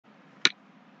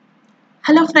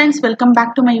Hello friends, welcome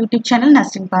back to my YouTube channel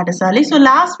Nesting Padasali. So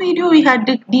last video we had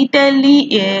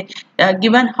detailedly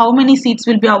given how many seats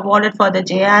will be awarded for the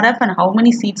JRF and how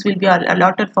many seats will be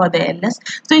allotted for the LS.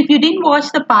 So if you didn't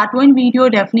watch the part 1 video,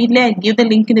 definitely I'll give the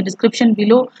link in the description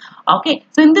below. Okay,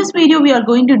 so in this video we are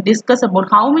going to discuss about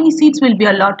how many seats will be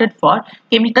allotted for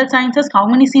chemical sciences, how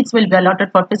many seats will be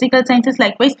allotted for physical sciences,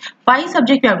 likewise 5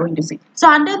 subjects we are going to see. So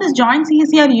under this joint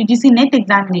CSIR UGC NET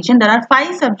examination, there are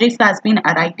 5 subjects that has been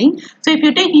writing. So if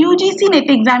you take UGC NET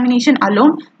examination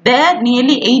alone, there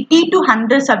nearly 80 to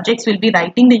 100 subjects will be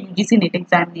writing the UGC NET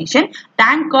examination.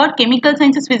 Thank God, chemical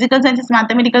sciences, physical sciences,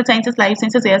 mathematical sciences, life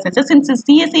sciences, air sciences. Since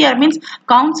CSIR means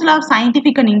Council of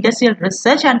Scientific and Industrial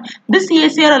Research, and this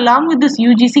CSIR along with this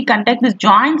UGC conduct this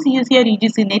joint CSIR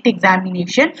UGC NET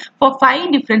examination for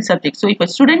 5 different subjects. So if a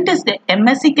student is the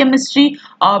MSc Chemistry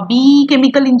or BE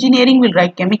Chemical Engineering will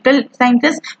write chemical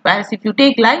sciences, whereas if you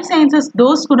take life sciences,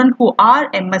 those students who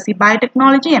are MSc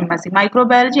Biotechnology, MSc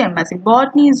Microbiology, MSc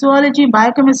Botany, Zoology,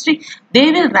 Biochemistry, they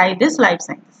will write this life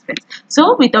sciences, friends.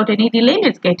 So without any delay,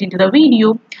 let's get into the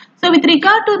video. So with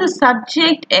regard to the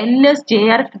subject LS,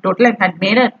 JRF, total I had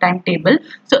made a timetable.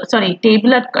 So sorry,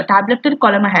 tabulated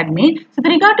column I had made. So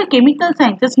with regard to chemical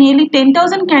sciences, nearly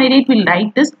 10,000 candidates will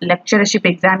write this lecturership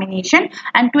examination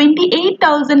and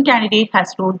 28,000 candidates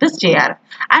has wrote this JRF.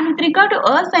 And with regard to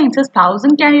earth sciences,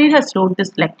 1,000 candidates has wrote this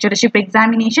lecturership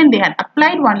examination. They had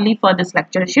applied only for this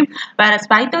lecturership, whereas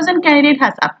 5,000 candidates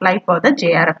has applied for the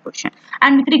JRF question.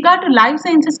 And with regard to life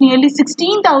sciences, nearly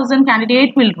 16,000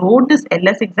 candidates will wrote this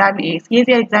LS exam,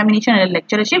 CSIR examination and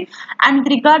lecturership. And with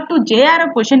regard to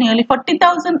JRF question, nearly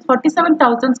 47,000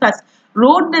 has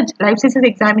wrote the life sciences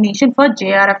examination for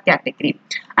JRF category.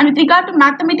 And with regard to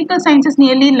mathematical sciences,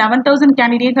 nearly 11,000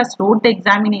 candidates has wrote the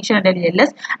examination under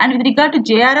LS. And with regard to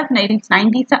JRF,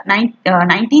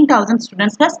 19,000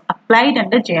 students has applied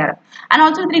under JRF. And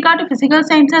also with regard to physical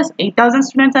sciences, 8,000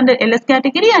 students under LS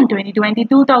category and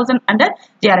 22,000 under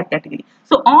JRF category.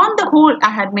 So on the whole, I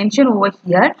had mentioned over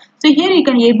here. So here you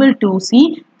can able to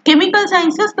see chemical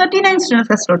sciences, 39 students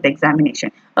has wrote the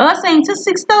examination. Earth sciences,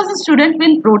 6,000 students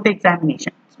will wrote the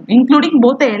examination, including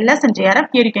both the LS and JRF.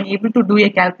 Here you can able to do a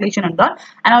calculation and all.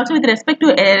 And also with respect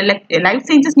to life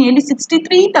sciences, nearly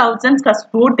 63,000 has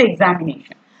wrote the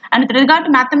examination. And with regard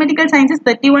to mathematical sciences,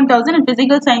 31,000 and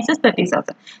physical sciences,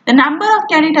 30,000. The number of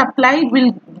candidates applied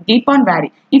will keep on vary.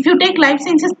 If you take life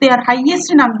sciences, their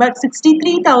highest number,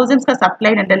 63,000 has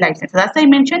applied under life sciences. As I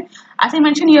mentioned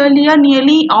earlier,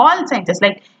 nearly all sciences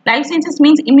like life sciences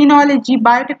means immunology,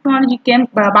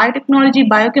 biotechnology,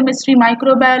 biochemistry,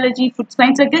 microbiology, food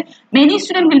science. Like that. Many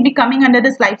students will be coming under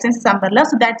this life sciences umbrella.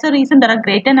 So that's the reason there are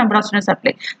greater number of students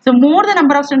applied. So more the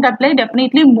number of students applied,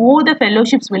 definitely more the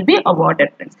fellowships will be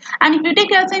awarded, friends. And if you take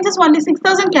health sciences, only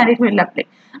 6,000 candidates will apply.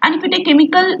 And if you take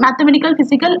chemical, mathematical,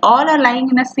 physical, all are lying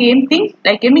in the same thing.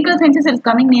 Like chemical sciences is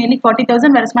coming nearly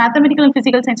 40,000, whereas mathematical and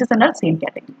physical sciences are not same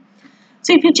category.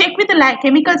 So if you check with the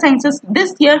chemical sciences,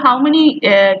 this year how many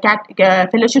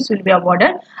fellowships will be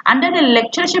awarded? Under the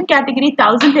lecturership category,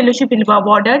 1,000 fellowship will be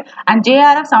awarded and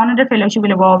JRF 700 fellowship will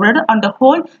be awarded. On the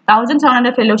whole,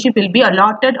 1,700 fellowship will be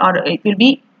allotted or it will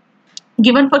be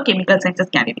given for chemical sciences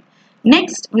candidate.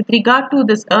 Next, with regard to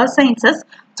this earth sciences,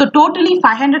 so totally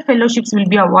 500 fellowships will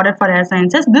be awarded for earth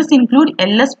sciences. This include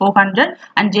LS 400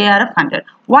 and JRF 100.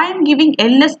 Why I am giving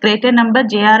LS greater number,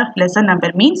 JRF lesser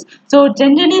number means, so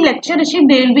generally lecturership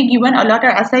they will be given a lot,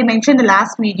 as I mentioned in the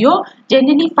last video,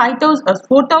 generally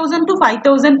 4,000 to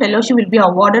 5,000 fellowship will be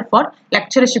awarded for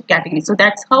lecturership category. So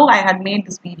that's how I had made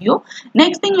this video.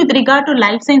 Next thing, with regard to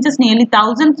life sciences, nearly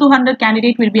 1,200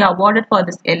 candidates will be awarded for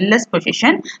this LS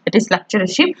position, that is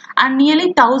lecturership, and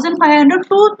nearly 1,500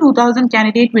 to 2,000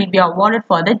 candidates will be awarded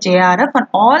for the JRF, and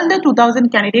all the 2,000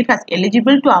 candidates has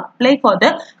eligible to apply for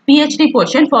the PhD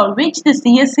portion, for which the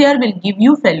CSIR will give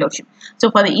you fellowship. So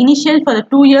for the initial, for the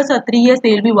 2 years or 3 years,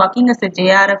 they will be working as a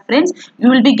JRF, friends. You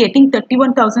will be getting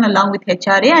 31,000 along with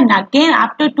HRA, and again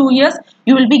after 2 years,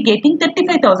 you will be getting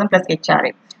 35,000 plus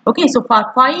HRA. Okay, so for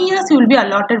 5 years you will be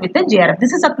allotted with the JRF.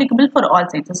 This is applicable for all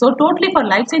sciences. So totally for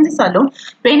life sciences alone,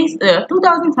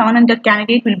 2,700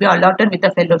 candidates will be allotted with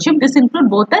the fellowship. This includes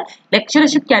both the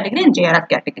lecturership category and JRF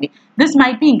category. This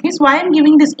might be increased. Why I am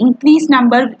giving this increased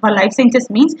number for life sciences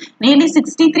means nearly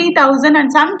 63,000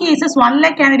 and some cases 1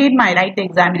 lakh candidate might write the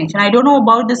examination. I don't know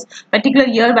about this particular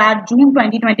year where June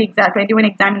 2021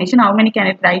 examination, how many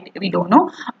candidates write, we don't know.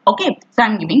 Okay, so I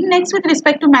am giving. Next, with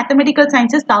respect to mathematical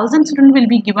sciences, 1,000 students will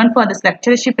be given for this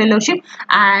lecturership fellowship,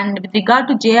 and with regard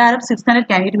to JRF, 600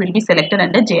 candidates will be selected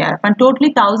under JRF, and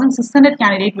totally 1,600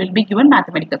 candidates will be given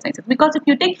mathematical sciences. Because if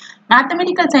you take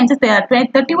mathematical sciences, there are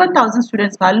 31,000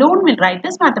 students alone will write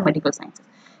this mathematical sciences.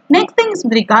 Next thing is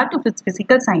with regard to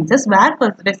physical sciences, where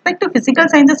with respect to physical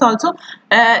sciences also,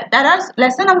 there are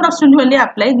lesser number of students who only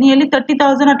apply, nearly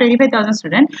 30,000 or 25,000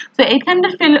 students. So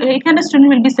 800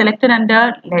 students will be selected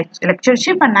under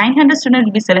lectureship and 900 students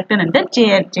will be selected under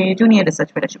junior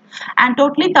research fellowship. And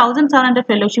totally 1,700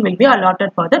 fellowship will be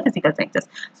allotted for the physical sciences.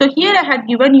 So here I had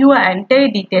given you an entire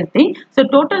detailed thing. So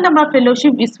total number of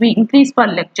fellowship is we increase for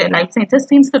life sciences,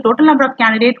 since the total number of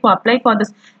candidates who apply for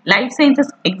this life sciences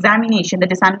examination,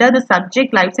 that is under the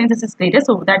subject life sciences, is greater.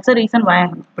 So that's the reason why I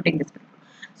am putting this.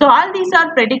 So all these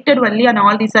are predicted only and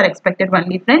all these are expected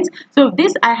only, friends. So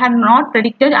this I had not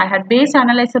predicted. I had based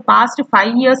analyzed the past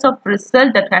 5 years of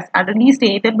result that has already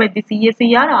stated by the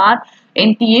CSIR or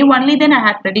NTA. Only then I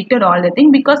had predicted all the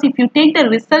thing, because if you take the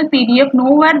result PDF,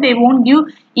 nowhere they won't give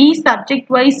each subject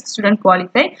wise student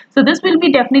qualify. So this will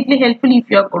be definitely helpful if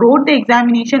you wrote the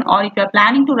examination or if you are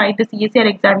planning to write the CSIR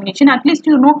examination. At least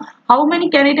you know how many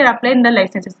candidates applied in the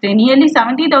life sciences. Nearly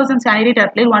 70,000 candidates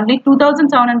applied. Only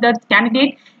 2,700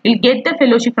 candidates will get the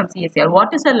fellowship from CSIR.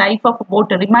 What is the life of about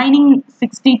the remaining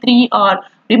 63 or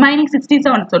remaining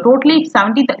 67? So totally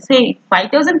 70, say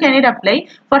 5,000 candidates apply,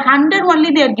 for 100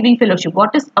 only they are giving fellowship.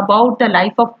 What is about the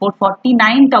life of about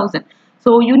 49,000?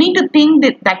 So you need to think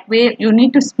that way. You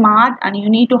need to smart and you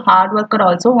need to hard worker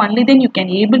also. Only then you can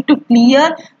able to clear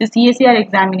the CSIR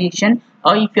examination.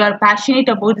 Or if you are passionate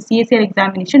about the CSIR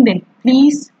examination, then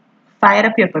please fire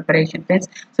up your preparation, friends.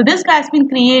 So this has been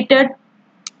created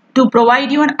to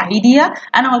provide you an idea,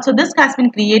 and also this has been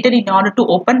created in order to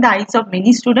open the eyes of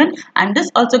many students, and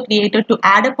this also created to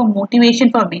add up a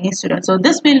motivation for many students. So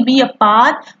this will be a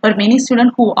path for many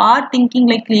students who are thinking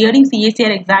like clearing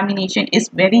CSIR examination is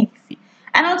very easy.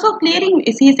 And also clearing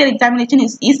CSIR examination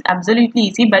is absolutely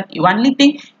easy, but the only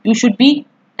thing, you should be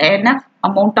enough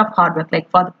amount of hard work. Like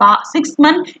for the past 6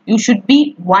 months, you should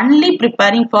be only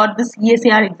preparing for this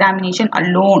CSIR examination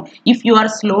alone. If you are a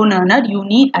slow learner, you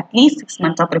need at least 6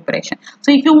 months of preparation.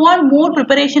 So if you want more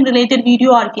preparation related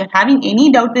video, or if you are having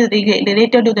any doubt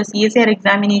related to the CSIR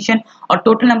examination or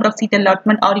total number of seat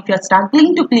allotment, or if you are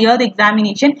struggling to clear the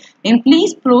examination, then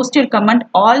please post your comment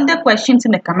all the questions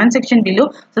in the comment section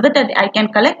below, so that I can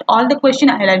collect all the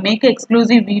questions and I'll make an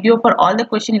exclusive video for all the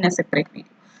questions in a separate video.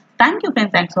 Thank you, friends.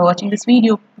 Thanks for watching this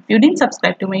video. If you didn't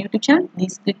subscribe to my YouTube channel,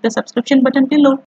 please click the subscription button below.